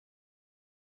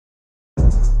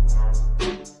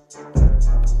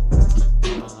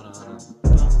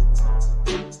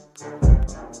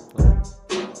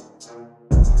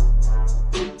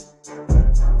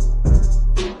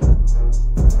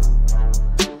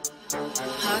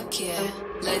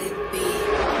Let it be.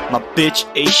 My bitch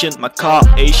Asian, my car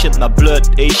Asian, my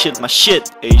blood Asian, my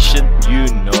shit Asian. You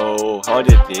know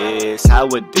what it is, how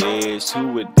it is,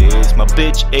 who it is. My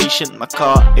bitch Asian, my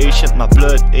car Asian, my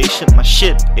blood Asian, my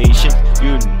shit Asian.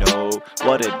 You know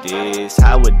what it is,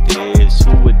 how it is,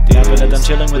 who it is. Never that I'm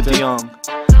chilling with the young.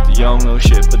 The young know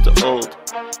shit, but the old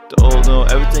know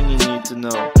everything you need to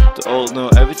know. The old know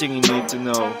everything you need to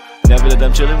know. Never that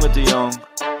I'm chilling with the young.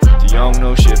 The young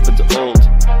know shit, but the old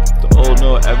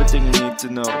know everything you need to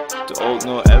know. The old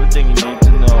know everything you need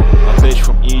to know. My bitch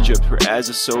from Egypt, her ass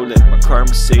is so lit. My car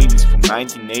Mercedes from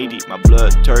 1980. My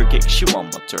blood Turkic, she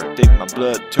want my Turk dick. My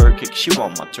blood Turkic, she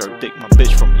want my Turk dick. My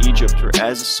bitch from Egypt, her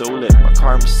ass is so lit. My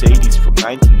car Mercedes from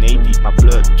 1980. My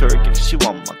blood Turkic, she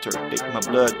want my Turk dick. My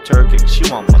blood Turkic, she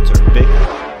want my Turk dick.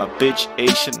 My bitch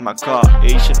Asian, my car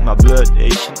Asian, my blood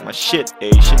Asian, my shit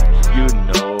Asian. You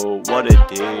know what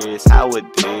it is, how it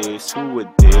is, who it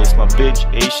is. My bitch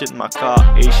Asian, my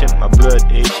car Asian, my blood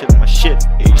Asian, my shit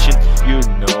Asian. You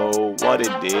know what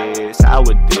it is, how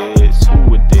it is,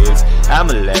 who it is. I'm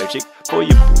allergic for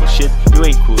your bullshit. You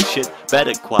ain't cool shit,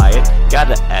 better quiet.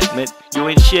 Gotta admit, you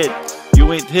ain't shit.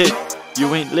 You ain't hit,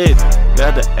 you ain't lit.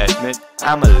 Gotta admit,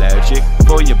 I'm allergic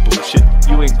for your bullshit.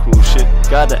 You ain't cool shit,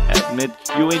 gotta admit,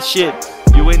 you ain't shit.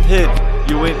 You ain't hit,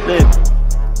 you ain't lit.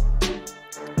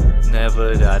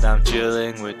 Never that I'm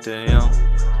chilling with the young.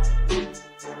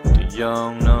 The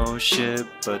young know shit,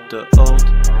 but the old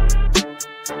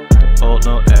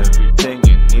know everything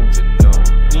you need to know.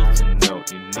 Need to know,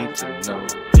 you need to know,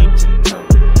 need to know.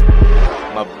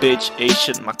 My bitch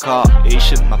Asian, my car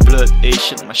Asian, my blood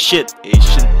Asian, my shit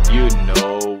Asian. You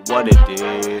know what it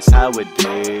is, how it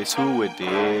is, who it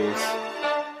is,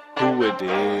 who it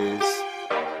is,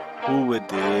 who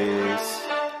it is.